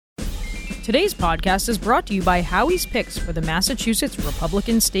Today's podcast is brought to you by Howie's Picks for the Massachusetts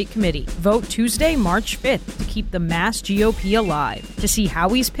Republican State Committee. Vote Tuesday, March 5th to keep the Mass GOP alive. To see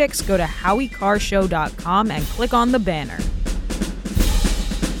Howie's Picks, go to howiecarrshow.com and click on the banner.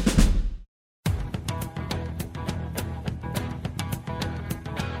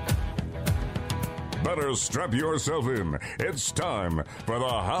 Better strap yourself in. It's time for the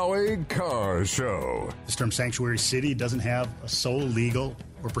Howie Carr Show. This term sanctuary city doesn't have a sole legal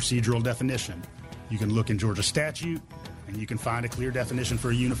or procedural definition. You can look in Georgia statute, and you can find a clear definition for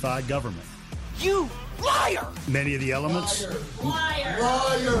a unified government. You liar! Many of the elements...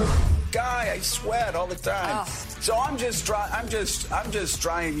 Liar! Guy, I sweat all the time. So I'm just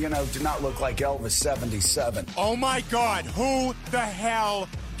trying, to not look like Elvis 77. Oh my God, who the hell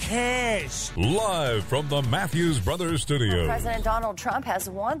cares? Live from the Matthews Brothers Studio. President Donald Trump has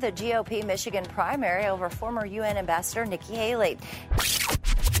won the GOP Michigan primary over former UN Ambassador Nikki Haley.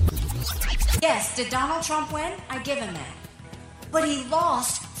 Yes, did Donald Trump win? I give him that. But he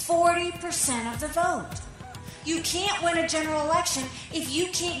lost 40% of the vote. You can't win a general election if you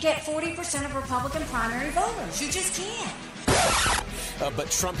can't get 40% of Republican primary voters. You just can't. But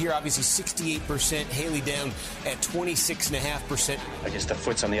Trump here, obviously 68%. Haley down at 26.5%. I guess the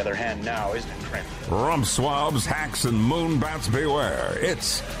foot's on the other hand now, isn't it, Trent? Rump swabs, hacks, and moonbats beware.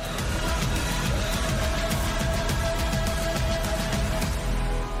 It's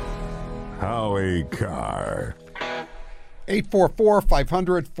Howie Carr.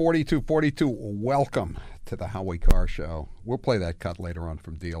 844-500-4242. Welcome to the Howie Carr Show. We'll play that cut later on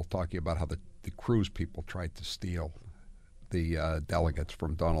from Deal, talking about how the Cruz people tried to steal the delegates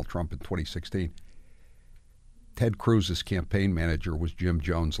from Donald Trump in 2016. Ted Cruz's campaign manager was Jim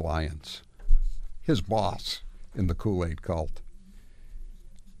Jones Lyons, his boss in the Kool-Aid cult.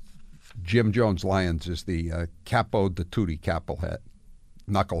 Jim Jones Lyons is the capo de tutti knuckleheads,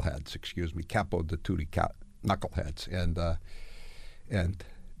 and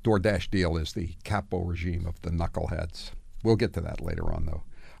DoorDash Deal is the capo regime of the knuckleheads. We'll get to that later on, though.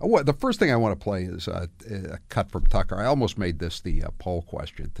 The first thing I want to play is a cut from Tucker. I almost made this the poll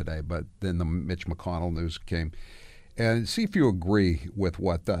question today, but then the Mitch McConnell news came. And see if you agree with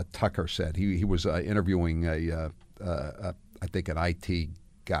what Tucker said. He was interviewing I think an IT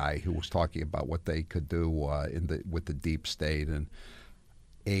guy who was talking about what they could do with the deep state and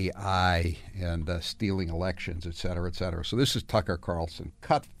AI and stealing elections, et cetera, et cetera. So this is Tucker Carlson,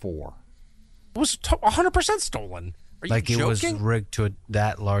 cut 4. It was 100% stolen. Are you joking? It was rigged to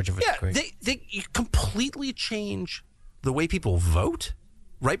that large of a degree. They completely change the way people vote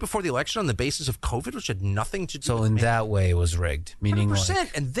right before the election on the basis of COVID, which had nothing to do so with in that way it was rigged, meaning 100%.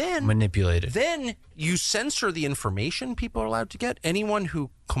 Like and then manipulated. Then you censor the information people are allowed to get. Anyone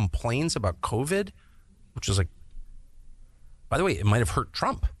who complains about COVID, which is like, by the way, it might have hurt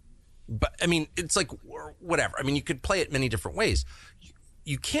Trump. But, I mean, it's like, whatever. I mean, you could play it many different ways.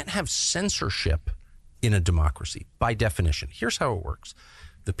 You can't have censorship in a democracy, by definition. Here's how it works.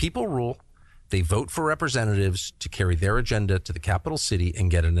 The people rule. They vote for representatives to carry their agenda to the capital city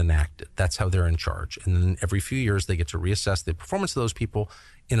and get it enacted. That's how they're in charge. And then every few years, they get to reassess the performance of those people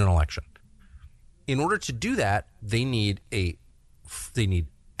in an election. In order to do that, they need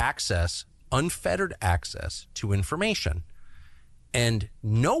access, unfettered access to information. And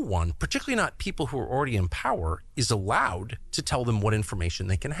no one, particularly not people who are already in power, is allowed to tell them what information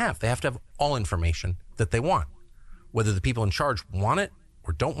they can have. They have to have all information that they want. Whether the people in charge want it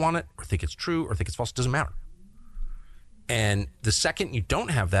or don't want it or think it's true or think it's false, it doesn't matter. And the second you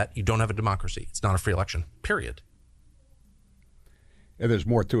don't have that, you don't have a democracy. It's not a free election, period. And there's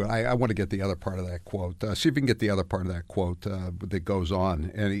more to it. I want to get the other part of that quote. See if you can get the other part of that quote that goes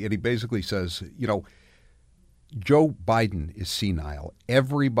on. And he basically says, Joe Biden is senile.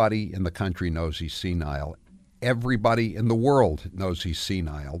 Everybody in the country knows he's senile. Everybody in the world knows he's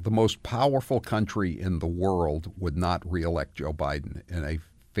senile. The most powerful country in the world would not reelect Joe Biden in a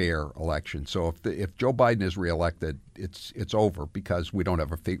fair election. So if Joe Biden is reelected, it's over because we don't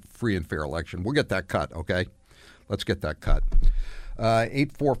have a free and fair election. We'll get that cut, okay? Let's get that cut.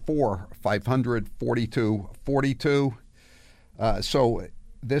 844-500-4242. So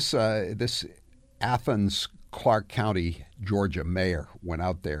this Athens, Clark County, Georgia mayor went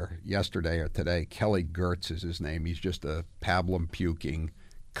out there yesterday or today. Kelly Gertz is his name. He's just a pablum-puking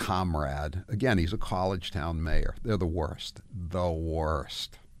comrade. Again, he's a college town mayor. They're the worst. The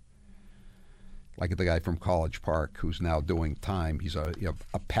worst. Like the guy from College Park who's now doing time. He's a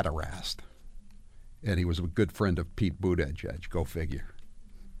pederast. And he was a good friend of Pete Buttigieg. Go figure.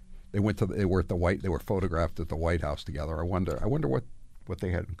 They were photographed at the White House together. I wonder what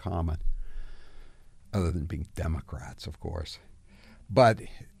they had in common. Other than being Democrats, of course. But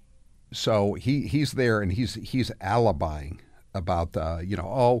So he's there and he's alibying about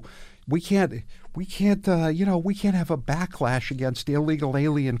we can't have a backlash against illegal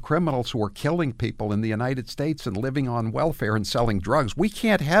alien criminals who are killing people in the United States and living on welfare and selling drugs. We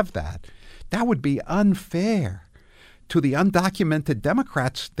can't have that. That would be unfair to the undocumented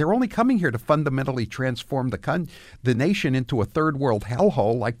Democrats. They're only coming here to fundamentally transform the nation into a third world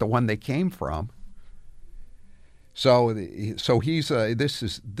hellhole like the one they came from. So he's this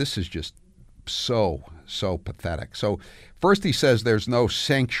is just so pathetic. So first he says there's no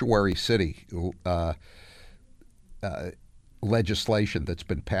sanctuary city legislation that's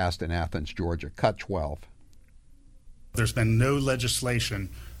been passed in Athens, Georgia. Cut 12. There's been no legislation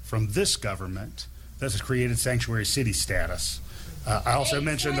from this government that has created sanctuary city status. I also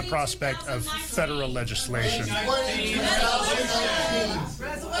mentioned the prospect of federal legislation.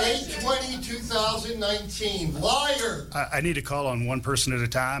 8/20/2019. Liar! I need to call on one person at a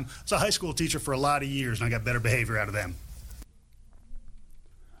time. I was a high school teacher for a lot of years, and I got better behavior out of them.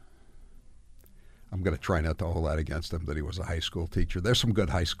 I'm going to try not to hold that against him that he was a high school teacher. There's some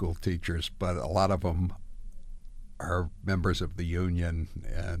good high school teachers, but a lot of them are members of the union,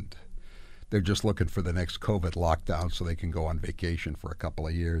 and they're just looking for the next COVID lockdown so they can go on vacation for a couple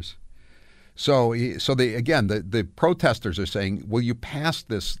of years. So the protesters are saying, will you pass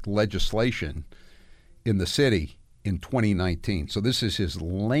this legislation in the city in 2019? So this is his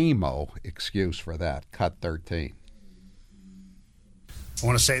lame-o excuse for that. Cut 13. I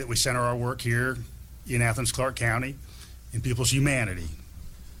want to say that we center our work here in Athens, Clarke County, in people's humanity.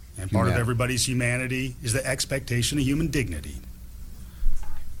 And part of everybody's humanity is the expectation of human dignity.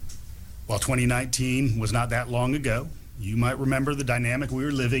 While 2019 was not that long ago, you might remember the dynamic we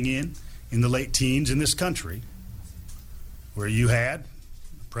were living in the late teens in this country, where you had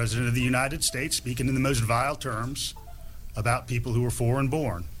the President of the United States speaking in the most vile terms about people who were foreign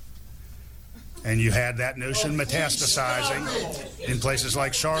born. And you had that notion metastasizing in places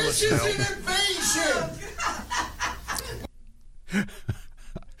like Charlottesville. This is an invasion!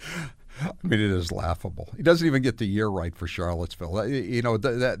 I mean, it is laughable. He doesn't even get the year right for Charlottesville.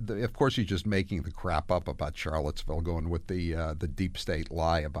 Of course, he's just making the crap up about Charlottesville, going with the deep state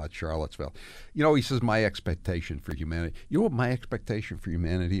lie about Charlottesville. He says, my expectation for humanity. You know what my expectation for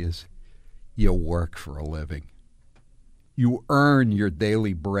humanity is? You work for a living. You earn your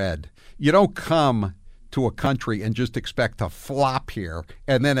daily bread. You don't come to a country and just expect to flop here.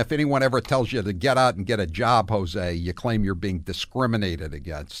 And then if anyone ever tells you to get out and get a job, Jose, you claim you're being discriminated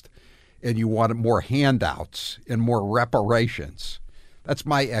against. And you want more handouts and more reparations. That's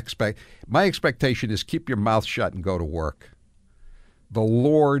my expectation is keep your mouth shut and go to work. The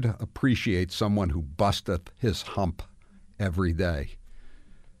Lord appreciates someone who busteth his hump every day.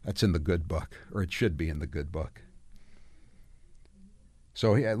 That's in the good book, or it should be in the good book.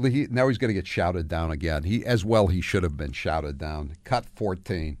 So now he's going to get shouted down again. He should have been shouted down. Cut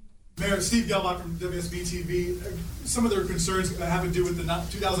 14. Mayor, Steve Gelbach from WSB TV. Some of their concerns have to do with the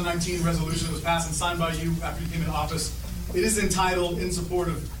 2019 resolution that was passed and signed by you after you came into office. It is entitled in support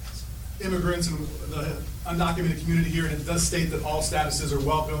of immigrants and the undocumented community here, and it does state that all statuses are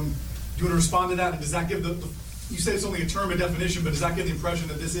welcome. Do you want to respond to that? And does that give you said it's only a term and definition, but does that give the impression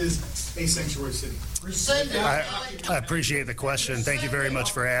that this is a sanctuary city? I appreciate the question. Thank you very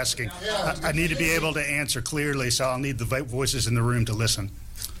much for asking. I need to be able to answer clearly, so I'll need the voices in the room to listen.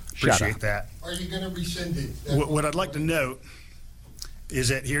 Appreciate that. Are you going to rescind it? What I'd like to note is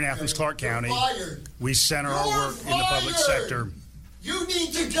that here in Athens, Clarke County, we center our work in the public sector. You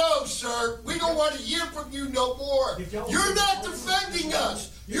need to go, sir. We don't want to hear from you no more. You're not defending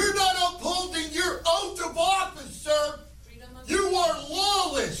us. You're not upholding your oath of office, sir. You are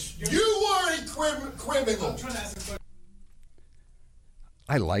lawless. You are a criminal.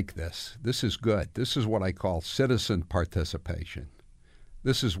 I like this. This is good. This is what I call citizen participation.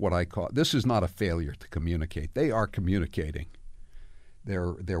 This is not a failure to communicate. They are communicating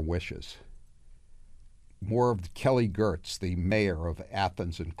their wishes. More of Kelly Gertz, the mayor of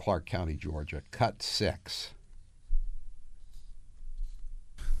Athens in Clarke County, Georgia. Cut 6.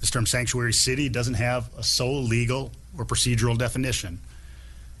 This term sanctuary city doesn't have a sole legal or procedural definition.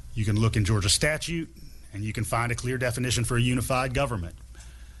 You can look in Georgia statute and you can find a clear definition for a unified government.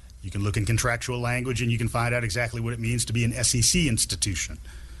 You can look in contractual language and you can find out exactly what it means to be an SEC institution.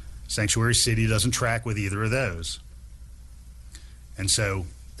 Sanctuary city doesn't track with either of those. And so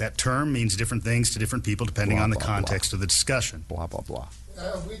that term means different things to different people depending on the context of the discussion. Blah, blah, blah.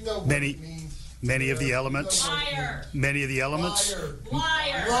 We know what it means. Many of the elements. Liar. Many of the elements.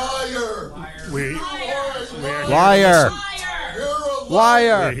 Liar. Liar. Liar.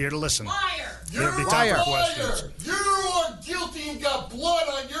 Liar. We're here to listen. Liar. There'll be time for questions. You are guilty and got blood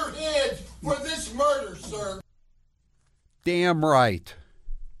on your head. Damn right.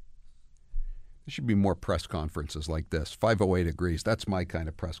 There should be more press conferences like this. 508 agrees. That's my kind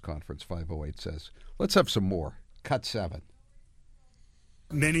of press conference, 508 says. Let's have some more. Cut 7.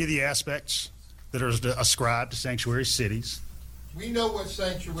 Many of the aspects that are ascribed to sanctuary cities We know what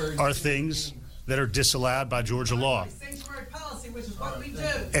sanctuary are things that are disallowed by Georgia law. Sanctuary policy, which is what we do.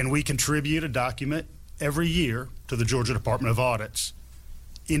 And we contribute a document every year to the Georgia Department of Audits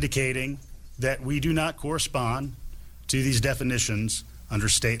indicating that we do not correspond to these definitions under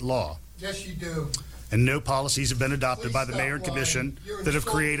state law. Yes, you do. And no policies have been adopted Please by the stop mayor and lying. commission You're that have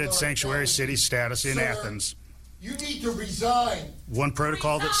insulting created our sanctuary city status in Sir, Athens. You need to resign. One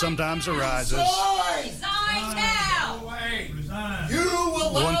protocol that sometimes arises. Resign now. You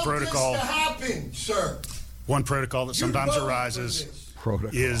allowed One protocol. this to happen, sir. One protocol that sometimes voted for arises Protocol.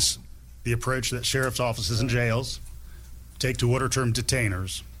 is the approach that sheriff's offices and jails take to what are termed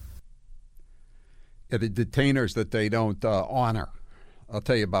detainers. Yeah, the detainers that they don't honor. I'll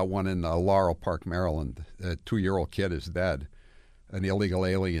tell you about one in Laurel Park, Maryland. A 2-year-old kid is dead. An illegal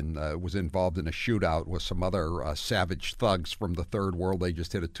alien was involved in a shootout with some other savage thugs from the third world. They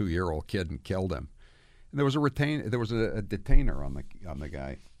just hit a 2-year-old kid and killed him. And there was a detainer on the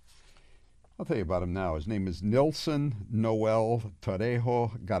guy. I'll tell you about him now. His name is Nilson Noel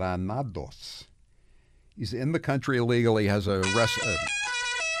Torrejo Granados. He's in the country illegally. Has a rap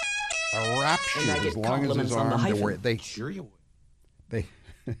sheet as long as his arm.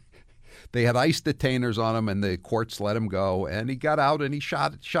 They had ICE detainers on him, and the courts let him go. And he got out, and he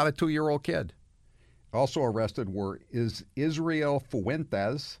shot a 2-year-old kid. Also arrested were Israel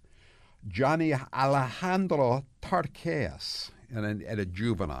Fuentes, Johnny Alejandro Tarquez, and a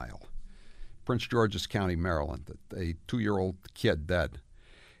juvenile. Prince George's County, Maryland. A 2-year-old kid dead.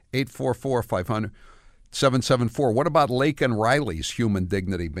 844-500-774. What about Laken Riley's human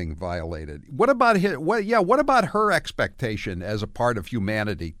dignity being violated? What about her expectation as a part of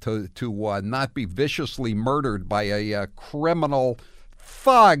humanity to not be viciously murdered by a criminal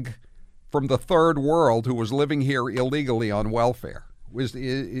thug from the third world who was living here illegally on welfare?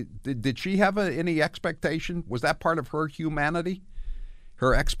 Did she have any expectation? Was that part of her humanity?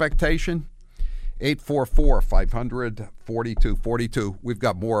 Her expectation? 844-500-4242. We've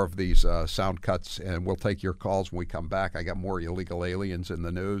got more of these sound cuts, and we'll take your calls when we come back. I got more illegal aliens in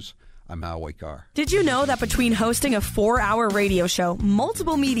the news. I'm Howie Carr. Did you know that between hosting a 4-hour radio show,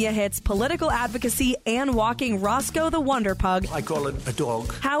 multiple media hits, political advocacy, and walking Roscoe the Wonder Pug, I call it a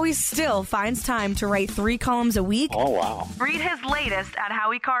dog, Howie still finds time to write 3 columns a week? Oh, wow. Read his latest at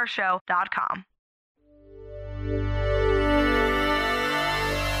HowieCarrShow.com.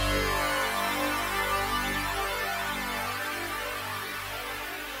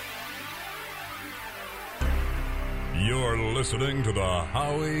 You're listening to the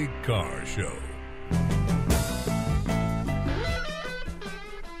Howie Carr Show.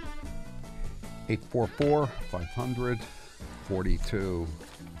 Eight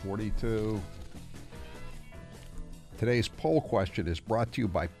 844-500-4242. Today's poll question is brought to you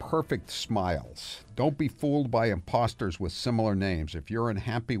by Perfect Smiles. Don't be fooled by imposters with similar names. If you're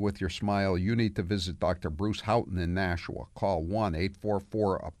unhappy with your smile, you need to visit Dr. Bruce Houghton in Nashua. Call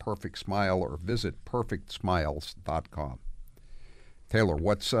 1-844-A-PERFECT-SMILE or visit perfectsmiles.com. Taylor,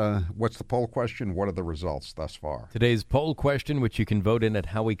 what's the poll question? What are the results thus far? Today's poll question, which you can vote in at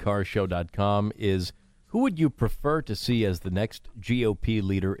HowieCarrShow.com, is who would you prefer to see as the next GOP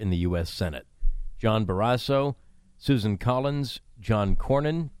leader in the U.S. Senate? John Barrasso, Susan Collins, John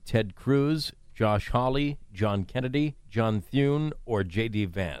Cornyn, Ted Cruz, Josh Hawley, John Kennedy, John Thune, or J.D.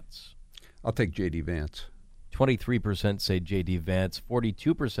 Vance? I'll take J.D. Vance. 23% say J.D. Vance,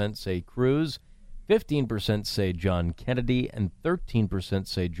 42% say Cruz, 15% say John Kennedy, and 13%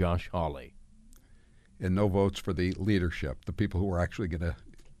 say Josh Hawley. And no votes for the leadership, the people who are actually going to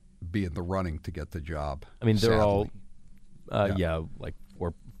be in the running to get the job. I mean, they're sadly. all, like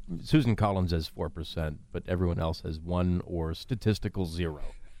 4. Susan Collins has 4%, but everyone else has 1 or statistical 0.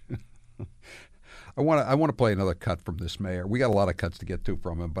 I want to play another cut from this mayor. We got a lot of cuts to get to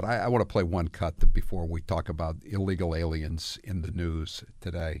from him, but I want to play one cut before we talk about illegal aliens in the news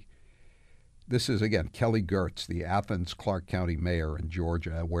today. This is, again, Kelly Gertz, the Athens Clark County mayor in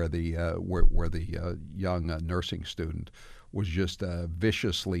Georgia, where the young nursing student was just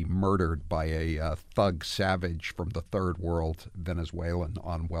viciously murdered by a thug savage from the third world, Venezuelan,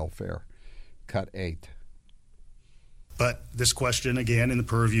 on welfare. Cut 8. But this question, again, in the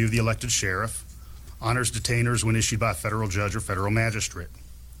purview of the elected sheriff, honors detainers when issued by a federal judge or federal magistrate.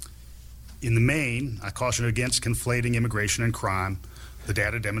 In the main, I caution against conflating immigration and crime. The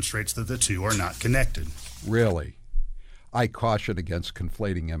data demonstrates that the two are not connected. Really? I caution against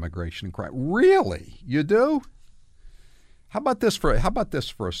conflating immigration and crime. Really? You do? How about this for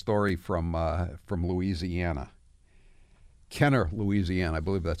a story from Louisiana? Kenner, Louisiana. I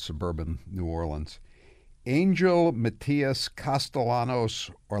believe that's suburban New Orleans. Angel Matias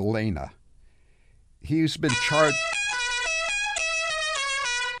Castellanos Orlena. He's been charged.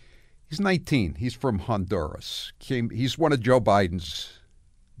 He's 19. He's from Honduras. He's one of Joe Biden's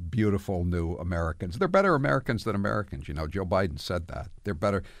beautiful new Americans. They're better Americans than Americans. You know, Joe Biden said that. They're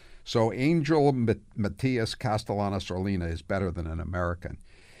better. So Angel Matias Castellanos Orlena is better than an American.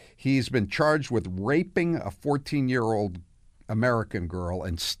 He's been charged with raping a 14-year-old American girl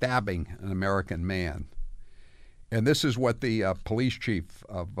and stabbing an American man. And this is what the police chief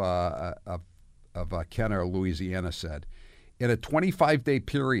of Kenner, Louisiana said. In a 25-day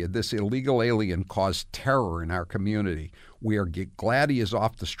period, this illegal alien caused terror in our community. We are glad he is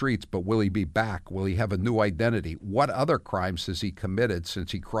off the streets, but will he be back? Will he have a new identity? What other crimes has he committed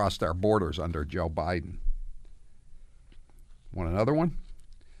since he crossed our borders under Joe Biden? Want another one?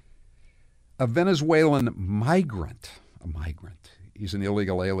 A Venezuelan migrant, he's an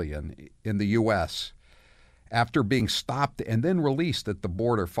illegal alien in the U.S., after being stopped and then released at the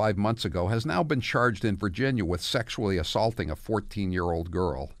border 5 months ago, has now been charged in Virginia with sexually assaulting a 14-year-old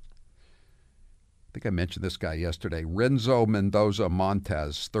girl. I think I mentioned this guy yesterday. Renzo Mendoza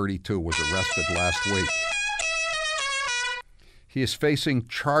Montez, 32, was arrested last week. He is facing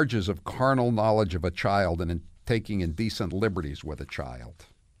charges of carnal knowledge of a child and taking indecent liberties with a child.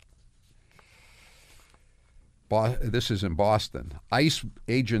 This is in Boston. ICE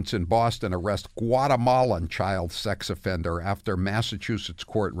agents in Boston arrest Guatemalan child sex offender after Massachusetts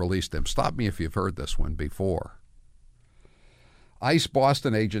court released him. Stop me if you've heard this one before. ICE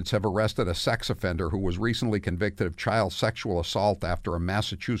Boston agents have arrested a sex offender who was recently convicted of child sexual assault after a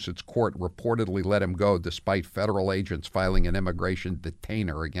Massachusetts court reportedly let him go despite federal agents filing an immigration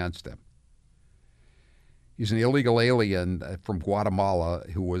detainer against him. He's an illegal alien from Guatemala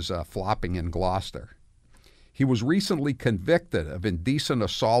who was flopping in Gloucester. He was recently convicted of indecent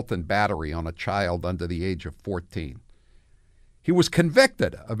assault and battery on a child under the age of 14. He was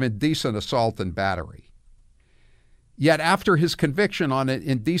convicted of indecent assault and battery. Yet after his conviction on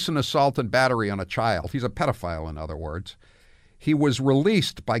indecent assault and battery on a child, he's a pedophile in other words, he was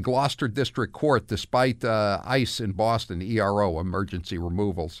released by Gloucester District Court despite ICE in Boston, ERO, emergency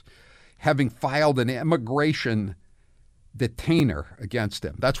removals, having filed an immigration detainer against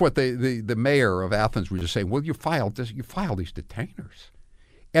him. That's what the mayor of Athens was just saying. Well, you file these detainers.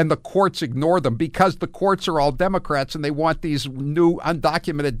 And the courts ignore them because the courts are all Democrats and they want these new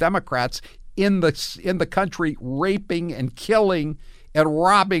undocumented Democrats in the country raping and killing and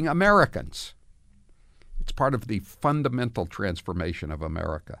robbing Americans. It's part of the fundamental transformation of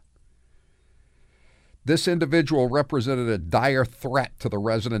America. This individual represented a dire threat to the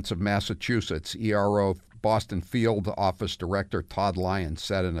residents of Massachusetts, ERO Boston Field Office Director Todd Lyons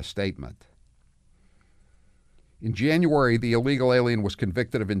said in a statement. In January, the illegal alien was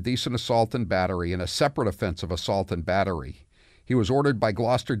convicted of indecent assault and battery and a separate offense of assault and battery. He was ordered by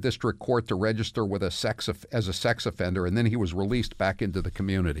Gloucester District Court to register with as a sex offender, and then he was released back into the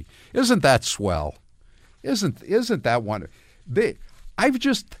community. Isn't that swell? Isn't that wonderful? I've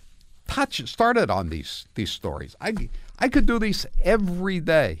just started on these stories. I could do these every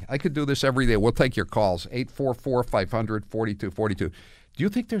day. We'll take your calls, 844-500-4242. Do you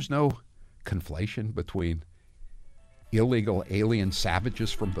think there's no conflation between illegal alien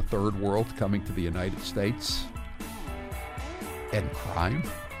savages from the third world coming to the United States and crime?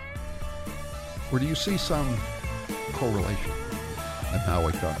 Or do you see some correlation? And how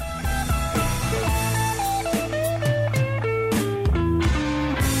I got it.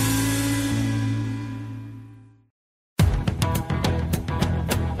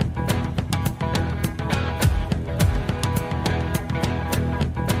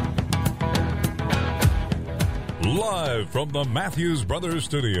 Live from the Matthews Brothers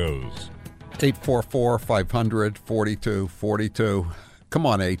Studios. 844-500-4242. Come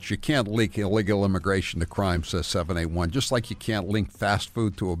on, H. You can't link illegal immigration to crime, says 781. Just like you can't link fast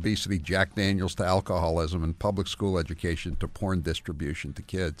food to obesity, Jack Daniels to alcoholism, and public school education to porn distribution to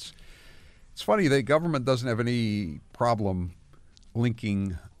kids. It's funny, the government doesn't have any problem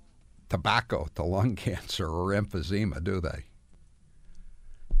linking tobacco to lung cancer or emphysema, do they?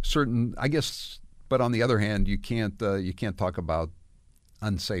 I guess. But on the other hand, you can't talk about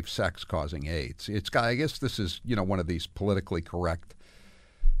unsafe sex causing AIDS. I guess this is one of these politically correct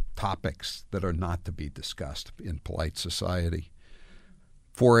topics that are not to be discussed in polite society.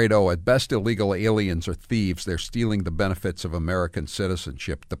 480, at best, illegal aliens are thieves. They're stealing the benefits of American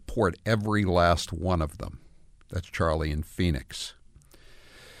citizenship. Deport every last one of them. That's Charlie in Phoenix.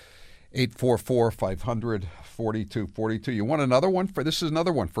 844-500-4242. 4242. You want another one? This is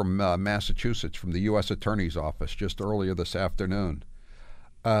another one from Massachusetts, from the U.S. Attorney's Office just earlier this afternoon.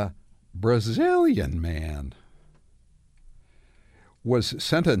 Brazilian man was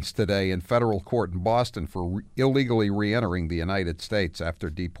sentenced today in federal court in Boston for illegally reentering the United States after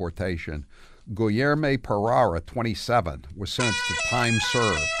deportation. Guilherme Pereira, 27, was sentenced to time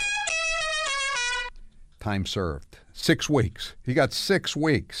served. Time served. 6 weeks. He got 6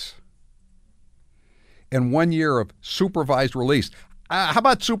 weeks. And 1 year of supervised release. How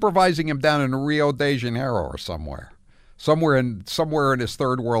about supervising him down in Rio de Janeiro or somewhere? Somewhere in his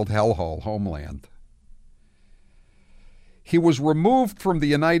third world hellhole homeland. He was removed from the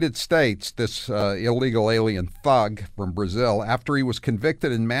United States, this illegal alien thug from Brazil, after he was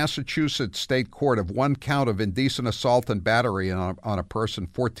convicted in Massachusetts state court of 1 count of indecent assault and battery on a person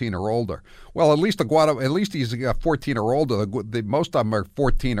 14 or older. Well, at least he's 14 or older. Most of them are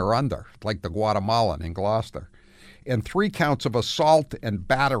 14 or under, like the Guatemalan in Gloucester. And 3 counts of assault and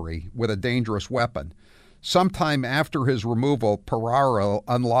battery with a dangerous weapon. Sometime after his removal, Pereira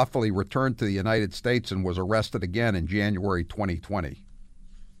unlawfully returned to the United States and was arrested again in January 2020.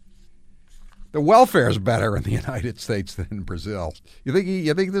 The welfare's better in the United States than in Brazil. You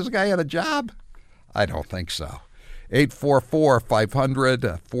think this guy had a job? I don't think so.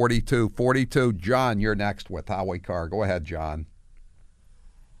 844-500-4242. John, you're next with Howie Carr. Go ahead, John.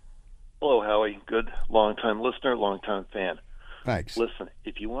 Hello, Howie. Good long-time listener, long-time fan. Thanks. Listen,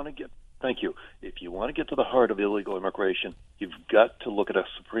 Thank you. If you want to get to the heart of illegal immigration, you've got to look at a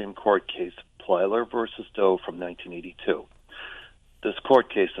Supreme Court case, Plyler versus Doe from 1982. This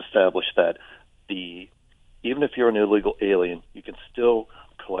court case established that even if you're an illegal alien, you can still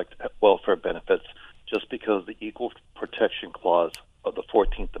collect welfare benefits just because of the Equal Protection Clause of the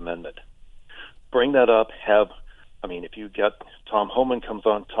 14th Amendment. Bring that up. If you get Tom Homan comes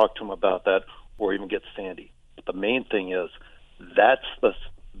on, talk to him about that, or even get Sandy. But the main thing is that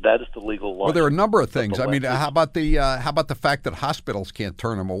is the legal law. Well, there are a number of things. How about the fact that hospitals can't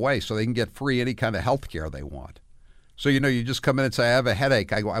turn them away so they can get free any kind of health care they want? So, you just come in and say, I have a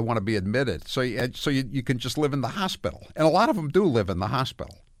headache, I want to be admitted. So you can just live in the hospital. And a lot of them do live in the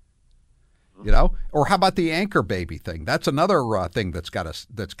hospital. Or how about the anchor baby thing? That's another thing that's got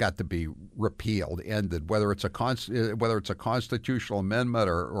to be repealed, ended, whether it's a constitutional amendment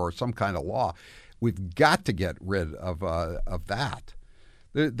or some kind of law. We've got to get rid of that.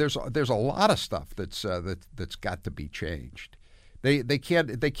 There's a lot of stuff that's got to be changed. They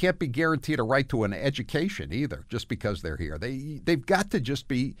can't be guaranteed a right to an education either just because they're here. They've got to just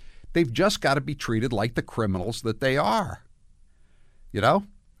be treated like the criminals that they are.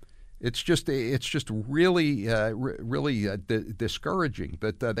 It's just really discouraging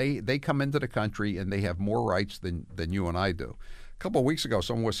that they come into the country and they have more rights than you and I do. A couple of weeks ago,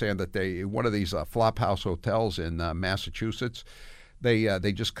 someone was saying that one of these flop house hotels in Massachusetts.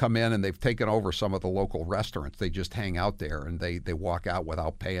 They just come in and they've taken over some of the local restaurants. They just hang out there and they walk out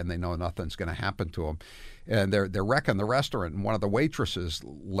without paying. They know nothing's going to happen to them, and they're wrecking the restaurant. And one of the waitresses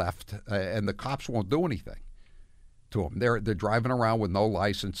left, and the cops won't do anything to them. They're driving around with no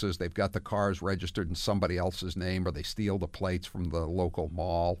licenses. They've got the cars registered in somebody else's name, or they steal the plates from the local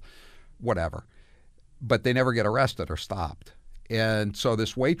mall, whatever. But they never get arrested or stopped. And so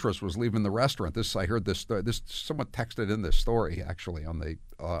this waitress was leaving the restaurant. I heard this. Someone texted in this story actually on the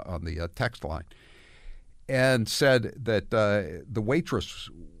text line, and said that the waitress,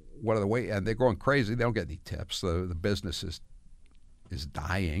 and they're going crazy. They don't get any tips. The business is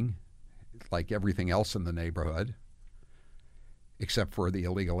dying, like everything else in the neighborhood, except for the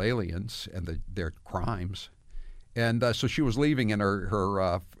illegal aliens and their crimes. And so she was leaving, and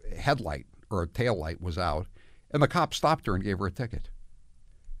her headlight or tail light was out. And the cop stopped her and gave her a ticket.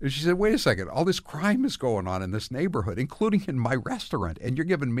 And she said, wait a second, all this crime is going on in this neighborhood, including in my restaurant, and you're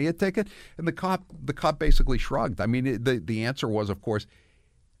giving me a ticket? And the cop basically shrugged. I mean, the answer was, of course,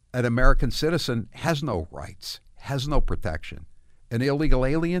 an American citizen has no rights, has no protection. An illegal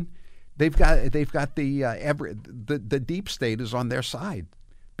alien, they've got the deep state is on their side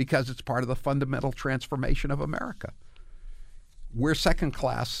because it's part of the fundamental transformation of America. We're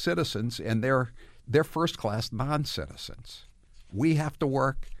second-class citizens, and they're first-class non-citizens. We have to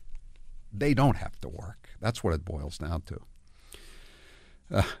work. They don't have to work. That's what it boils down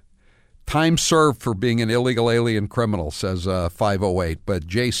to. Time served for being an illegal alien criminal, says 508, but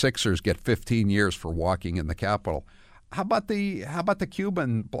J6ers get 15 years for walking in the Capitol. How about the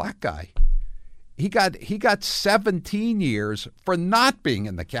Cuban black guy? He got 17 years for not being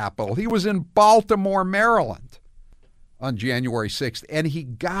in the Capitol. He was in Baltimore, Maryland on January 6th, and he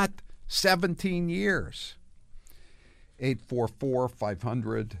got 17 years.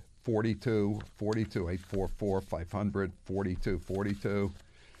 844-500-4242. 4242, 844-500-4242.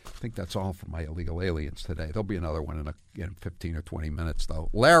 I think that's all for my illegal aliens today. There'll be another one in 15 or 20 minutes, though.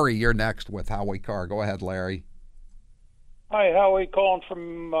 Larry, you're next with Howie Carr. Go ahead, Larry. Hi, Howie, calling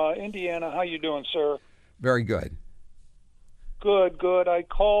from Indiana. How you doing, sir? Very good. Good. I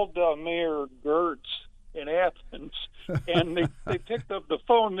called Mayor Gertz in Athens, and they picked up the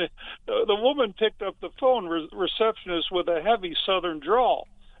phone. The woman picked up the phone, receptionist, with a heavy Southern drawl.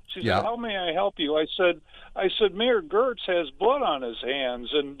 She said, "How may I help you?" I said, Mayor Gertz has blood on his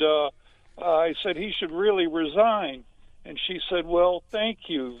hands, and I said he should really resign. And she said, "Well, thank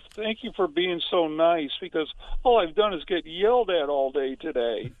you for being so nice, because all I've done is get yelled at all day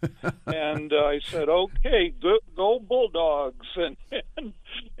today." And I said, "Okay, go Bulldogs."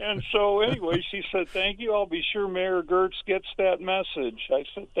 And so anyway, she said, "Thank you. I'll be sure Mayor Gertz gets that message." I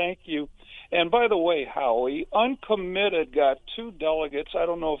said, "Thank you." And by the way, Howie, Uncommitted got 2 delegates. I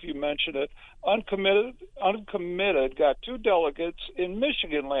don't know if you mentioned it. Uncommitted got 2 delegates in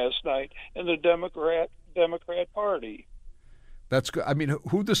Michigan last night in the Democrat Party. That's good. I mean,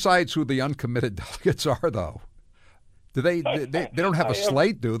 who decides who the uncommitted delegates are, though? Do they don't have a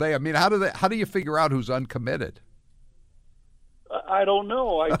slate, do they? I mean, how do you figure out who's uncommitted? I don't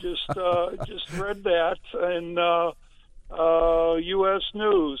know. I just read that in U.S.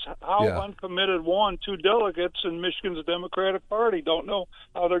 News. How Uncommitted won 2 delegates in Michigan's Democratic Party. Don't know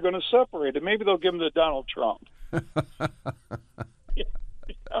how they're going to separate it. Maybe they'll give them to Donald Trump.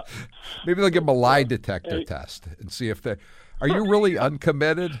 Maybe they'll give them a lie detector test and see if they are you really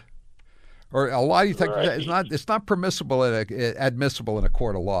uncommitted, or a lie detector. Right. It's not permissible admissible in a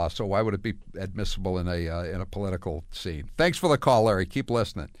court of law. So why would it be admissible in a political scene? Thanks for the call, Larry. Keep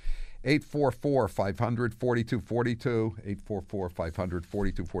listening. 844-500-4242,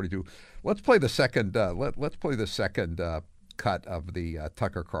 844-500-4242. Let's play the second. Let's play the second cut of the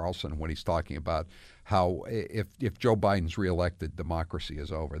Tucker Carlson when he's talking about how if Joe Biden's reelected, democracy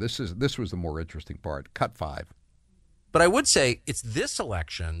is over. This was the more interesting part. Cut 5. But I would say it's this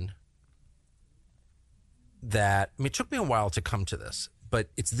election that, I mean, it took me a while to come to this, but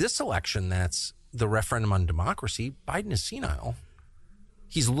it's this election that's the referendum on democracy. Biden is senile.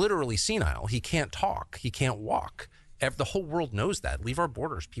 He's literally senile. He can't talk. He can't walk. The whole world knows that. Leave our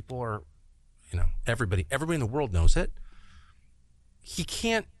borders. People are, everybody in the world knows it.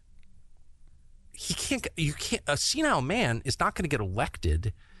 A senile man is not going to get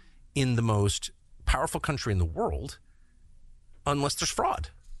elected in the most powerful country in the world unless there's fraud.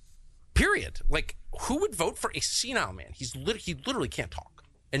 Period. Like, who would vote for a senile man? He literally can't talk.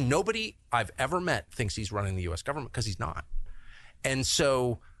 And nobody I've ever met thinks he's running the U.S. government, because he's not. And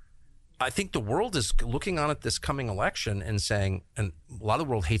so I think the world is looking on at this coming election and saying, and a lot of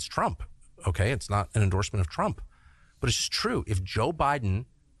the world hates Trump. Okay, it's not an endorsement of Trump, but it's just true. If Joe Biden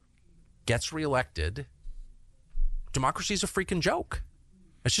gets reelected, democracy is a freaking joke.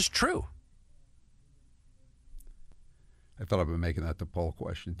 It's just true. I thought I've been making that the poll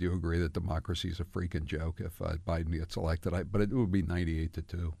question. Do you agree that democracy is a freaking joke if Biden gets elected? But it would be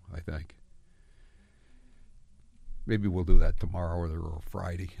 98-2, I think. Maybe we'll do that tomorrow or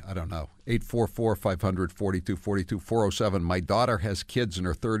Friday. I don't know. 844-500-4242, 407. My daughter has kids in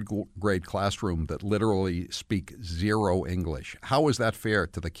her third grade classroom that literally speak zero English. How is that fair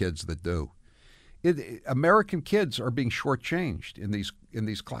to the kids that do? American kids are being shortchanged in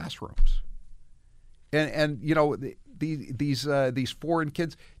these classrooms. And these foreign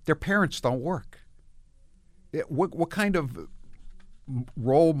kids, their parents don't work. What kind of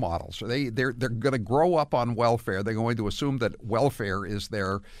role models are they? They're going to grow up on welfare. They're going to assume that welfare is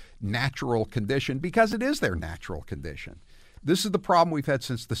their natural condition, because it is their natural condition. This is the problem we've had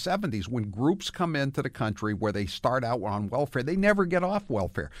since the 70s. When groups come into the country where they start out on welfare, they never get off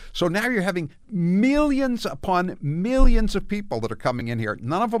welfare. So now you're having millions upon millions of people that are coming in here.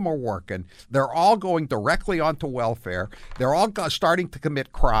 None of them are working. They're all going directly onto welfare. They're all starting to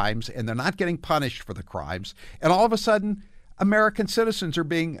commit crimes, and they're not getting punished for the crimes. And all of a sudden, American citizens are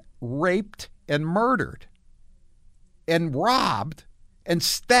being raped and murdered and robbed and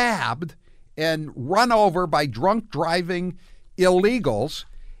stabbed and run over by drunk driving illegals,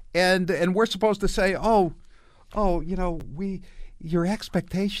 and we're supposed to say, your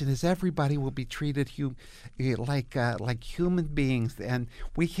expectation is everybody will be treated like human beings, and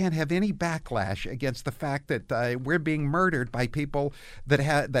we can't have any backlash against the fact that we're being murdered by people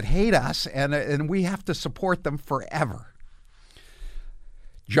that hate us, and we have to support them forever.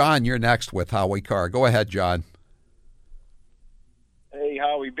 John, you're next with Howie Carr. Go ahead, John. Hey,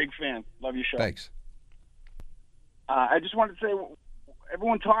 Howie, big fan. Love your show. Thanks. I just wanted to say,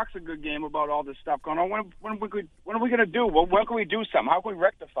 everyone talks a good game about all this stuff going on. When are we going to do? Well, when can we do something? How can we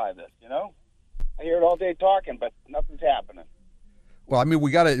rectify this? I hear it all day talking, but nothing's happening. Well, I mean,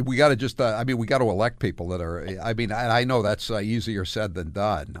 we got to just. We got to elect people that are. I mean, I know that's easier said than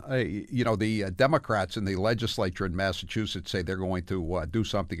done. The Democrats in the legislature in Massachusetts say they're going to do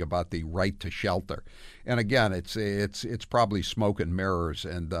something about the right to shelter, and again, it's probably smoke and mirrors,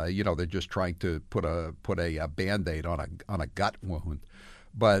 and they're just trying to put a Band-Aid on a gut wound.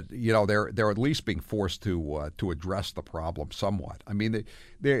 But they're at least being forced to address the problem somewhat. I mean,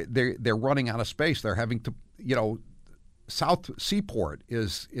 they're running out of space. They're having to South Seaport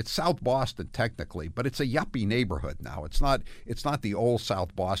it's South Boston technically, but it's a yuppie neighborhood now. It's not the old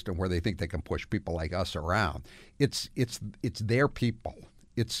South Boston where they think they can push people like us around. It's their people.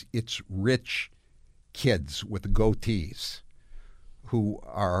 It's rich kids with goatees who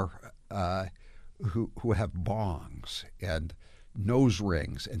are who have bongs and nose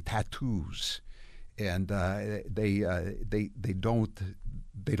rings and tattoos, and they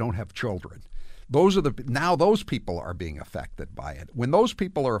don't have children. Those people are being affected by it. When those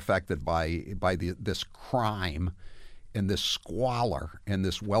people are affected by this crime and this squalor and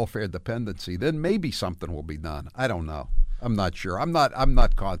this welfare dependency, then maybe something will be done. I don't know. I'm not sure. I'm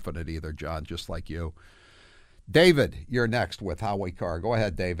not confident either, John, just like you. David, you're next with Howie Carr. Go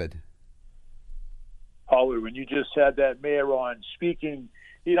ahead, David. Howie, when you just had that mayor on speaking,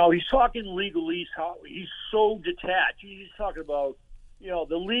 he's talking legalese, Howie. He's so detached. He's talking about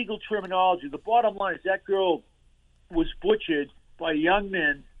the legal terminology. The bottom line is that girl was butchered by young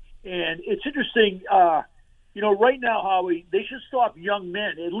men. And it's interesting, right now, Howie, they should stop young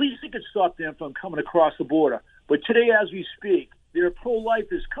men. At least they could stop them from coming across the border. But today, as we speak, there are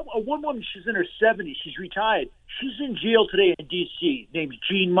pro-lifers. One woman, she's in her 70s. She's retired. She's in jail today in D.C., named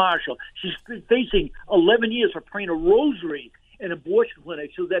Jean Marshall. She's facing 11 years for praying a rosary in an abortion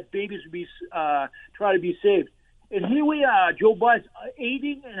clinic so that babies would be try to be saved. And here we are, Joe Biden,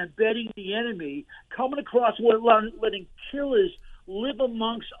 aiding and abetting the enemy, coming across, letting killers live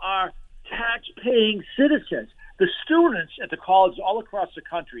amongst our tax-paying citizens. The students at the colleges all across the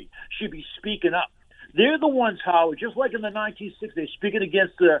country should be speaking up. They're the ones, Howard, just like in the 1960s, speaking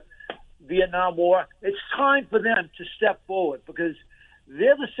against the Vietnam War. It's time for them to step forward because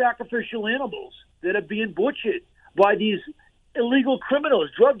they're the sacrificial animals that are being butchered by these illegal criminals,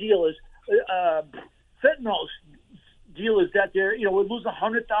 drug dealers, fentanyl dealers that we're losing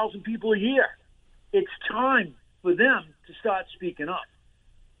 100,000 people a year. It's time for them to start speaking up.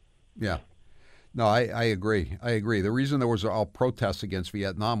 Yeah. No, I agree. I agree. The reason there was all protests against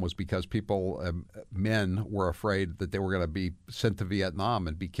Vietnam was because men were afraid that they were going to be sent to Vietnam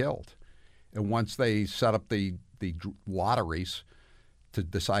and be killed. And once they set up the lotteries to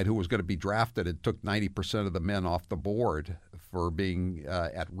decide who was going to be drafted, it took 90% of the men off the board for being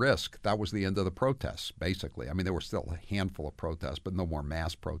at risk. That was the end of the protests, basically. I mean, there were still a handful of protests, but no more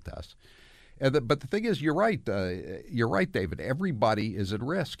mass protests. But the thing is, you're right. You're right, David. Everybody is at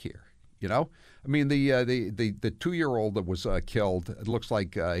risk here. I mean, the 2-year-old that was killed. It looks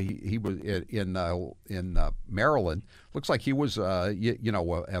like he was in Maryland. Looks like he was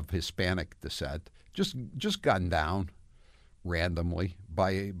of Hispanic descent. Just gunned down randomly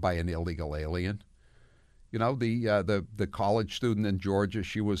by an illegal alien. The college student in Georgia.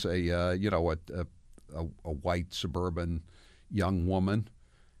 She was a white suburban young woman,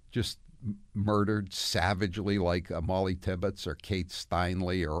 just murdered savagely like Molly Tibbetts or Kate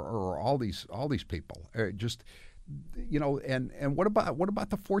Steinle or all these people. Just and what about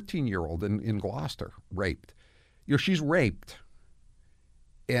the 14-year-old in Gloucester raped? She's raped,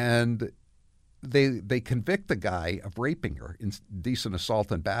 and they convict the guy of raping her, indecent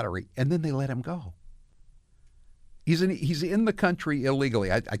assault and battery, and then they let him go. He's in the country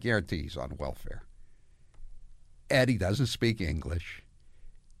illegally. I guarantee he's on welfare, and he doesn't speak English.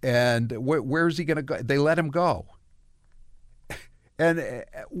 And where is he going to go? They let him go. And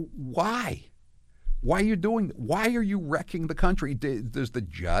why? Why are you doing? Why are you wrecking the country? Does the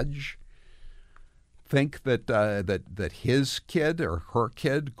judge think that his kid or her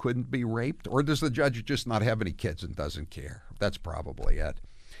kid couldn't be raped, or does the judge just not have any kids and doesn't care? That's probably it.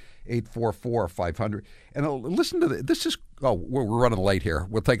 844-500. And listen to this. This is we're running late here.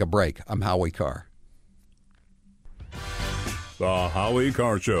 We'll take a break. I'm Howie Carr. The Howie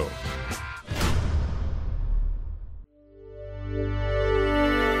Carr Show.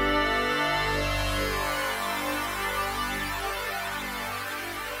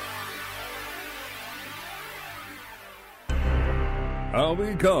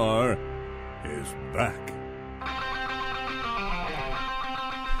 Howie Carr is back.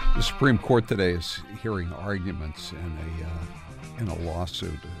 The Supreme Court today is hearing arguments in a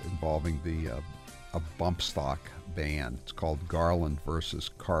lawsuit involving a bump stock ban. It's called Garland versus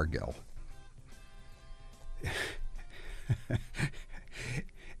Cargill.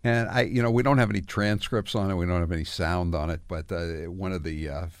 And we don't have any transcripts on it. We don't have any sound on it. But one of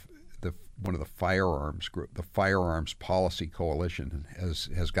the firearms group, the Firearms Policy Coalition,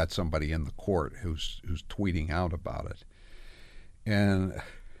 has got somebody in the court who's tweeting out about it. And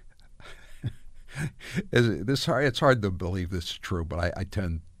it's hard to believe this is true, but I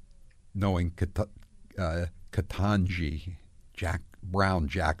tend, knowing Ketanji Brown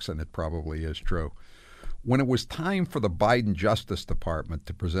Jackson, it probably is true. When it was time for the Biden Justice Department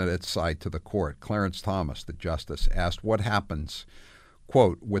to present its side to the court, Clarence Thomas, the justice, asked what happens,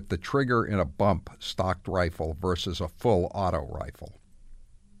 quote, with the trigger in a bump-stocked rifle versus a full auto rifle.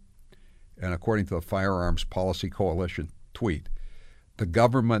 And according to the Firearms Policy Coalition tweet, the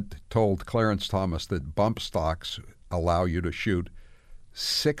government told Clarence Thomas that bump stocks allow you to shoot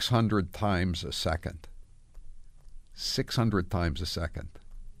 600 times a second. 600 times a second.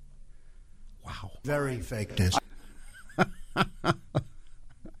 Wow. Very fake news.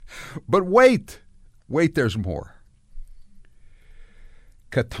 But wait, there's more.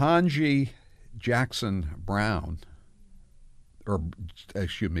 Ketanji Brown Jackson,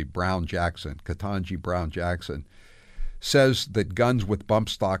 Ketanji Brown Jackson, says that guns with bump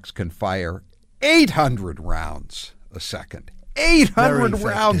stocks can fire 800 rounds a second. 800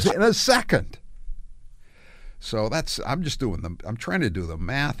 rounds in a second. So I'm trying to do the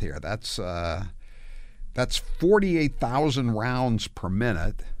math here. That's 48,000 rounds per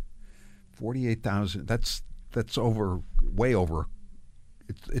minute. 48,000. That's way over.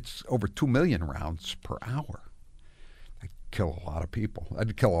 It's over 2 million rounds per hour. I'd kill a lot of people.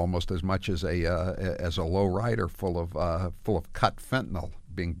 I'd kill almost as much as a low rider full of cut fentanyl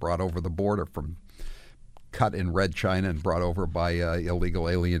being brought over the border from cut in Red China and brought over by illegal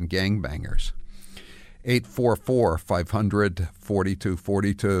alien gangbangers.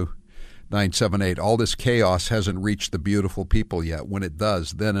 844-500-4242, 978. All this chaos hasn't reached the beautiful people yet. When it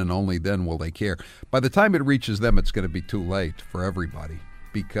does, then and only then will they care. By the time it reaches them, it's going to be too late for everybody.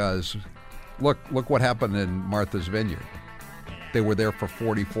 Because look what happened in Martha's Vineyard. They were there for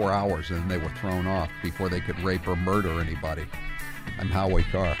 44 hours and they were thrown off before they could rape or murder anybody. I'm Howie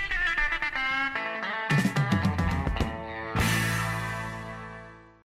Carr.